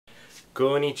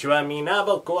こんにちは、みな、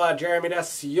僕は Jeremy で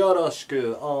す。よろし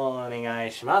くお願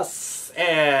いします。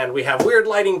And we have weird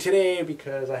lighting today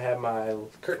because I have my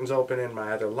curtains open and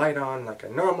my other light on like I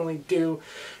normally do.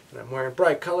 And I'm wearing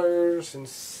bright colors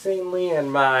insanely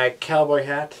and my cowboy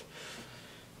hat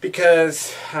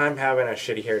because I'm having a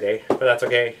shitty hair day, but that's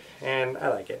okay. And I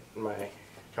like it, my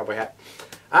cowboy hat.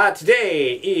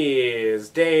 Today is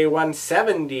day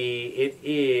 170. It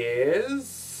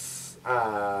is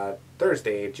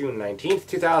Thursday, June 19th,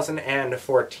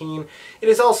 2014. It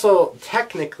is also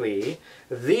technically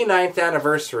the 9th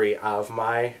anniversary of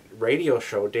my radio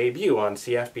show debut on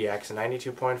CFBX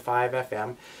 92.5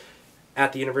 FM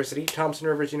at the university, Thompson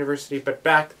Rivers University. But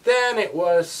back then it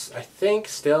was, I think,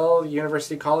 still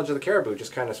University College of the Cariboo,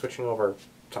 just kind of switching over,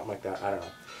 something like that. I don't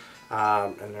know.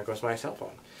 And there goes my cell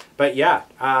phone. But yeah,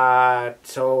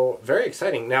 so very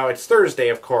exciting. Now it's Thursday,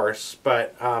 of course,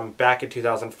 but back in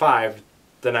 2005,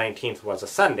 the 19th was a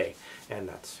Sunday, and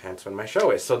that's hence when my show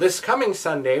is. So this coming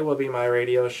Sunday will be my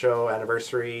radio show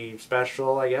anniversary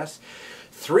special, I guess.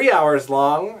 3 hours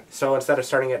long, so instead of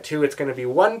starting at 2, it's going to be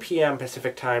 1 p.m.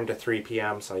 Pacific time to 3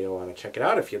 p.m., so you'll want to check it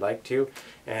out if you'd like to.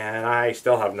 And I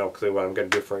still have no clue what I'm going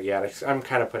to do for it yet. I'm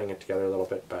kind of putting it together a little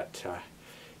bit, but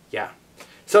yeah.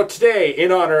 So today,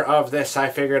 in honor of this, I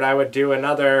figured I would do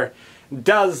another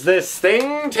Does This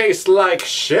Thing Taste Like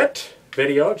Shit?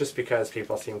 Video, just because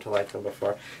people seem to like them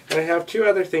before. And I have two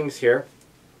other things here.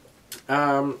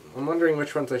 I'm wondering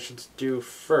which ones I should do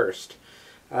first.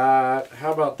 How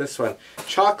about this one?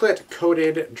 Chocolate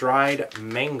coated dried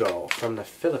mango from the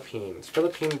Philippines.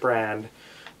 Philippine brand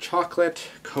chocolate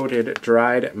coated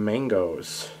dried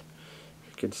mangoes.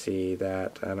 You can see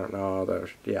that. I don't know.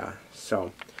 Yeah.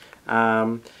 So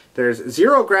there's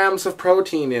 0 grams of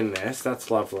protein in this. That's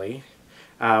lovely.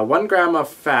 1 gram of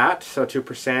fat, so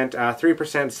 2%,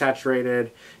 3%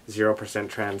 saturated, 0%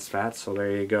 trans fat, so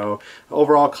there you go.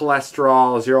 Overall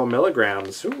cholesterol, 0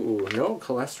 milligrams. Ooh, no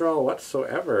cholesterol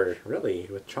whatsoever, really,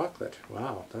 with chocolate.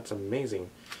 Wow, that's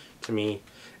amazing to me.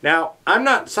 Now, I'm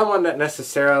not someone that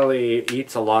necessarily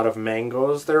eats a lot of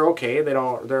mangoes. They're okay,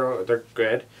 they're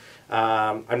good.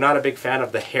 I'm not a big fan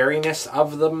of the hairiness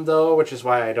of them, though, which is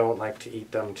why I don't like to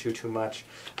eat them too much.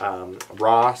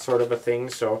 Raw sort of a thing,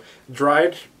 so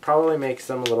dried probably makes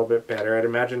them a little bit better. I'd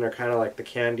imagine they're kind of like the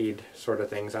candied sort of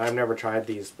things. I've never tried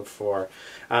these before.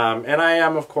 And I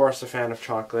am, of course, a fan of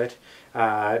chocolate.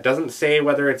 It doesn't say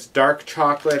whether it's dark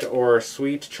chocolate or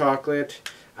sweet chocolate.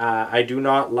 I do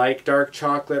not like dark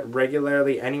chocolate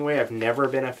regularly anyway. I've never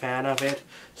been a fan of it,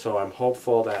 so I'm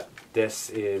hopeful that this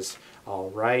is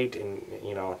alright, and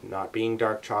you know, not being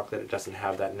dark chocolate, it doesn't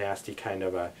have that nasty kind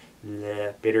of a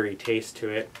bittery taste to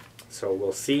it, so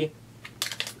we'll see.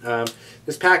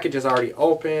 This package is already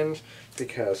opened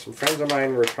because some friends of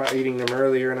mine were eating them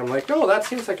earlier, and I'm like, no, that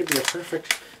seems like it'd be a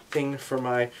perfect thing for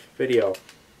my video.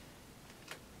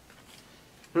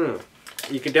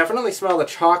 You can definitely smell the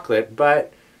chocolate,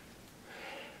 but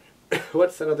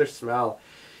what's that other smell?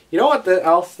 You know what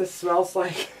else this smells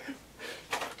like?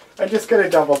 I'm just going to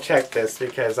double check this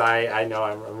because I know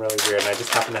I'm really weird, and I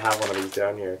just happen to have one of these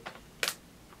down here.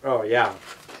 Oh, yeah.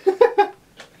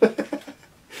 This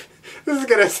is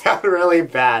going to sound really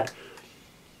bad.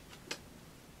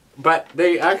 But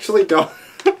they actually don't,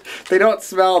 they don't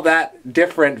smell that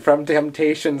different from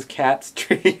Temptation's Cat's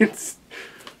Treats.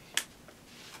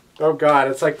 Oh god,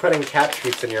 it's like putting cat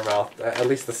treats in your mouth, at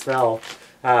least the smell.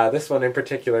 This one in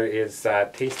particular is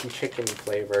tasty chicken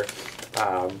flavor.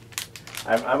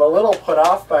 I'm a little put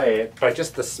off by it, by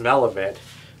just the smell of it,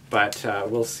 but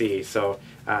we'll see. So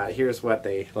here's what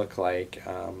they look like.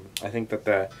 I think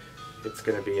that it's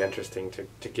going to be interesting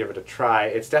to give it a try.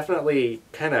 It's definitely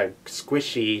kind of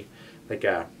squishy, like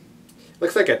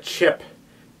looks like a chip,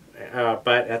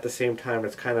 but at the same time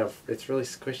it's really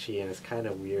squishy and it's kind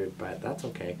of weird, but that's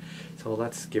okay. So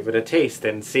let's give it a taste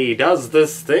and see, does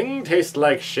this thing taste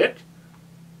like shit?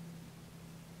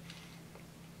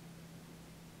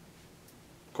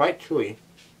 Quite chewy.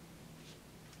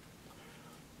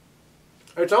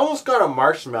 It's almost got a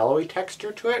marshmallowy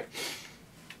texture to it.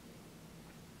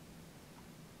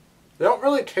 I don't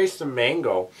really taste the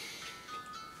mango.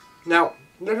 Now,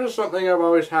 this is something I've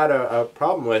always had a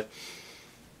problem with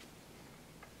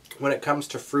when it comes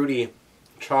to fruity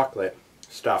chocolate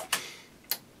stuff.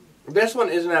 This one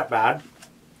isn't that bad.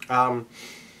 I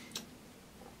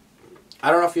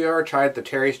don't know if you ever tried the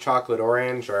Terry's Chocolate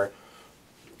Orange or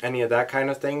any of that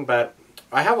kind of thing, but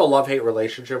I have a love-hate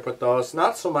relationship with those.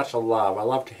 Not so much a love. I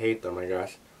love to hate them, I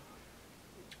guess.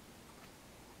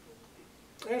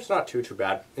 It's not too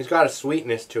bad. It's got a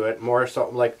sweetness to it, more so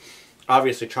like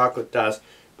obviously chocolate does,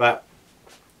 but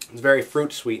it's very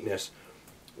fruit sweetness,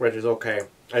 which is okay.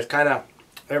 It's kind of,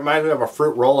 it reminds me of a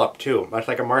fruit roll-up too. That's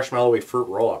like a marshmallowy fruit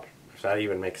roll-up, if that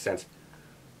even makes sense.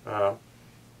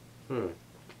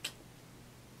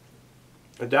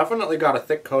 It definitely got a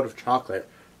thick coat of chocolate.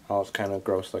 Oh, it's kind of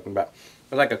gross looking, but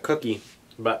it's like a cookie,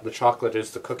 but the chocolate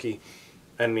is the cookie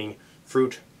and the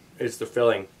fruit is the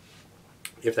filling,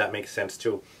 if that makes sense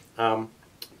too.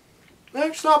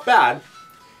 It's not bad.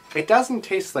 It doesn't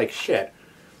taste like shit.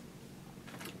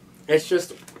 It's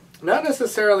just not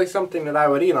necessarily something that I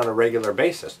would eat on a regular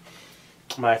basis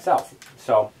myself.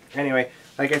 So anyway,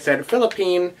 like I said,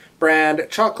 Philippine brand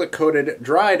chocolate coated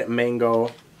dried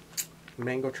mango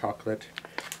chocolate.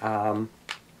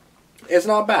 It's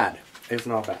not bad. It's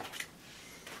not bad.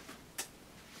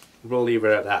 We'll leave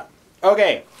it at that.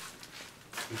 Okay.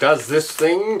 Does this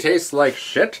thing taste like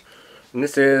shit? And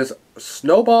this is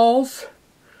Snowballs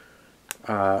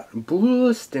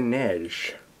Boules de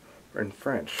Neige in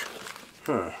French.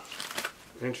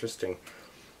 Interesting.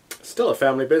 Still a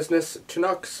family business.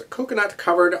 Tunux coconut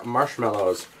covered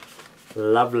marshmallows.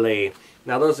 Lovely.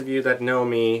 Now those of you that know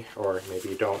me, or maybe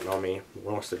you don't know me,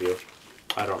 most of you,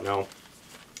 I don't know.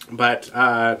 But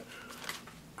I'm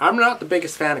not the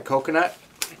biggest fan of coconut.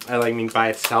 I mean by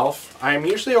itself. I'm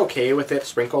usually okay with it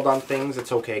sprinkled on things.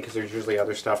 It's okay because there's usually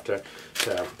other stuff to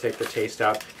take the taste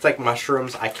out. It's like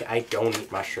mushrooms. I don't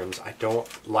eat mushrooms. I don't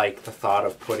like the thought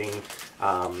of putting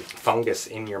fungus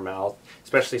in your mouth,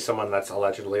 especially someone that's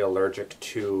allegedly allergic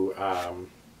to,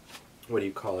 what do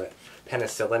you call it?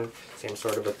 Penicillin, same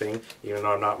sort of a thing, even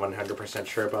though I'm not 100%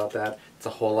 sure about that. It's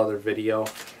a whole other video.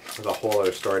 There's a whole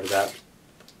other story to that.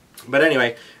 But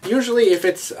anyway, usually if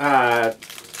it's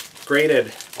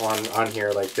grated on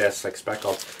here like this, like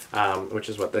speckled, which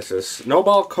is what this is.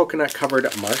 Snowball coconut covered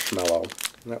marshmallow.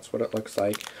 And that's what it looks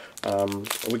like.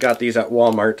 We got these at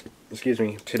Walmart, excuse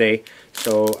me, today.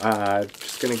 So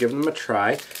just gonna give them a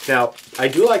try. Now, I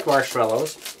do like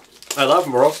marshmallows. I love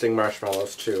roasting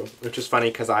marshmallows too, which is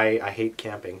funny because I hate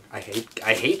camping. I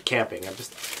hate camping.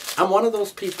 I'm one of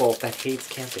those people that hates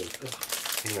camping. Ugh.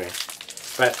 Anyway,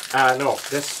 but no,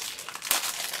 this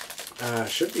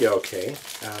should be okay.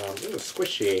 Ooh,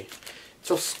 squishy.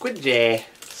 So squidgy.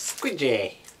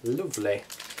 Squidgy. Lovely.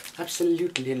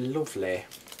 Absolutely lovely.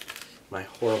 My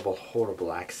horrible,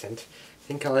 horrible accent. I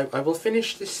think I will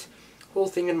finish this whole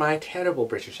thing in my terrible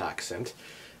British accent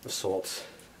of sorts,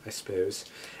 I suppose.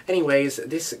 Anyways,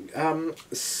 this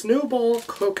snowball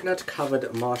coconut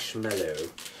covered marshmallow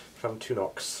from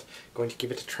Tunux. Going to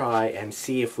give it a try and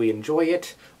see if we enjoy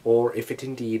it or if it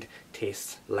indeed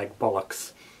tastes like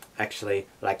bollocks. Actually,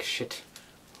 like shit.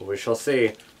 We shall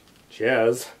see.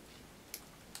 Cheers.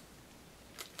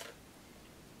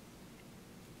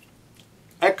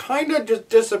 It kind of just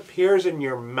disappears in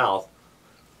your mouth.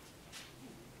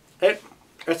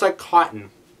 It's like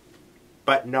cotton,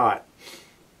 but not.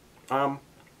 I've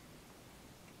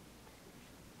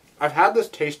had this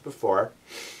taste before.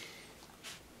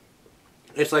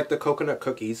 It's like the coconut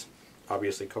cookies.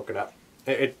 Obviously coconut.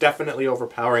 It's definitely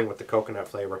overpowering with the coconut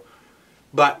flavor.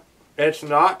 But it's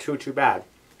not too bad.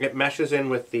 It meshes in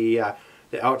with the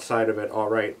outside of it all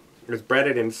right. It's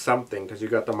breaded in something because you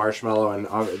got the marshmallow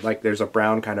and like there's a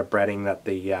brown kind of breading that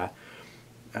the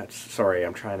sorry,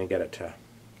 I'm trying to get it to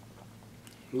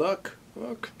look.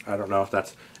 I don't know if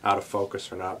that's out of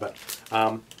focus or not, but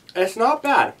it's not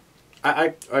bad.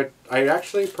 I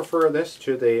actually prefer this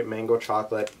to the mango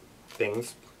chocolate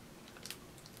things.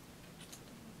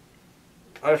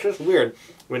 It's just weird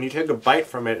when you take a bite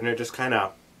from it and it just kind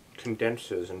of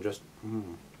condenses and just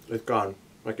it's gone.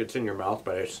 Like it's in your mouth,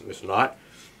 but it's not.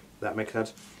 That makes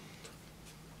sense.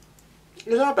 It's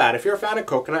not bad. If you're a fan of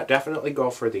coconut, definitely go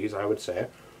for these, I would say.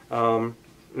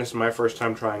 This is my first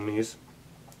time trying these,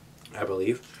 I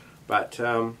believe. But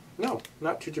no,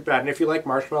 not too bad. And if you like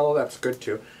marshmallow, that's good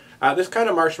too. This kind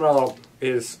of marshmallow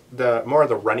is more of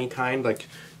the runny kind, like,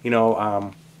 you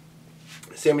know,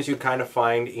 same as you kind of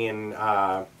find in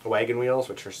wagon wheels,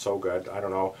 which are so good. I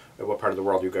don't know what part of the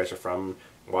world you guys are from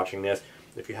watching this.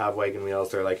 If you have wagon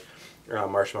wheels, they're like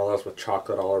marshmallows with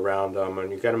chocolate all around them,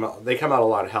 and you get them. They come out a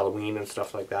lot of Halloween and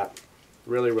stuff like that.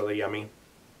 Really, really yummy.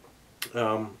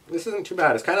 This isn't too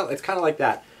bad. It's kind of like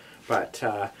that, but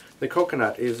the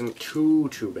coconut isn't too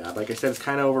bad. Like I said, it's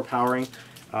kind of overpowering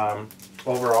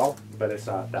overall, but it's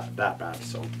not that bad.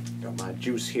 So got my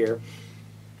juice here.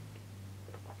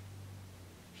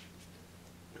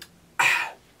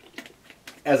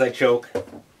 As I choke,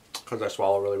 because I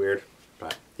swallow really weird.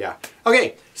 But yeah.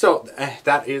 Okay, so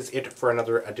that is it for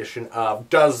another edition of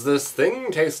Does This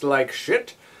Thing Taste Like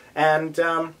Shit? And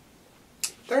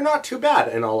they're not too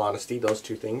bad, in all honesty, those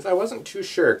two things. I wasn't too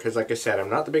sure, because like I said, I'm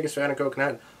not the biggest fan of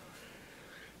coconut.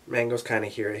 Mango's kind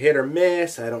of here, hit or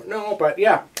miss, I don't know, but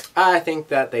yeah, I think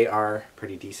that they are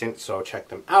pretty decent, so check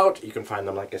them out. You can find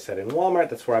them, like I said, in Walmart.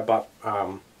 That's where I bought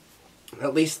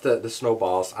at least the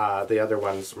snowballs. The other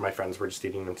ones, my friends were just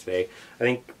eating them today. I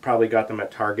think probably got them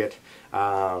at Target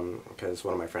because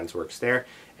one of my friends works there.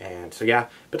 And so yeah,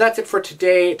 but that's it for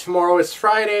today. Tomorrow is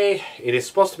Friday. It is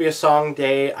supposed to be a song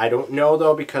day. I don't know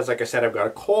though, because like I said, I've got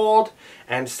a cold,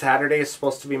 and Saturday is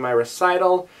supposed to be my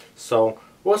recital. So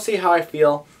we'll see how I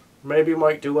feel. Maybe I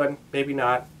might do one, maybe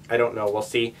not. I don't know, we'll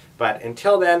see. But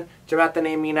until then, Jamata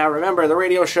name me now. Remember, the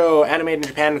radio show, Animé-d in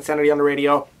Japan, Insanity on the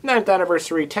Radio, 9th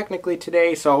anniversary technically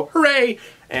today, so hooray!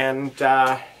 And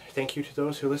thank you to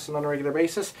those who listen on a regular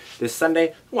basis. This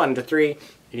Sunday, 1 to 3,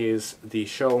 is the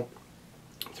show.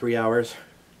 3 hours.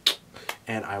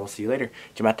 And I will see you later.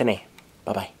 Jamata ne.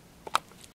 Bye-bye.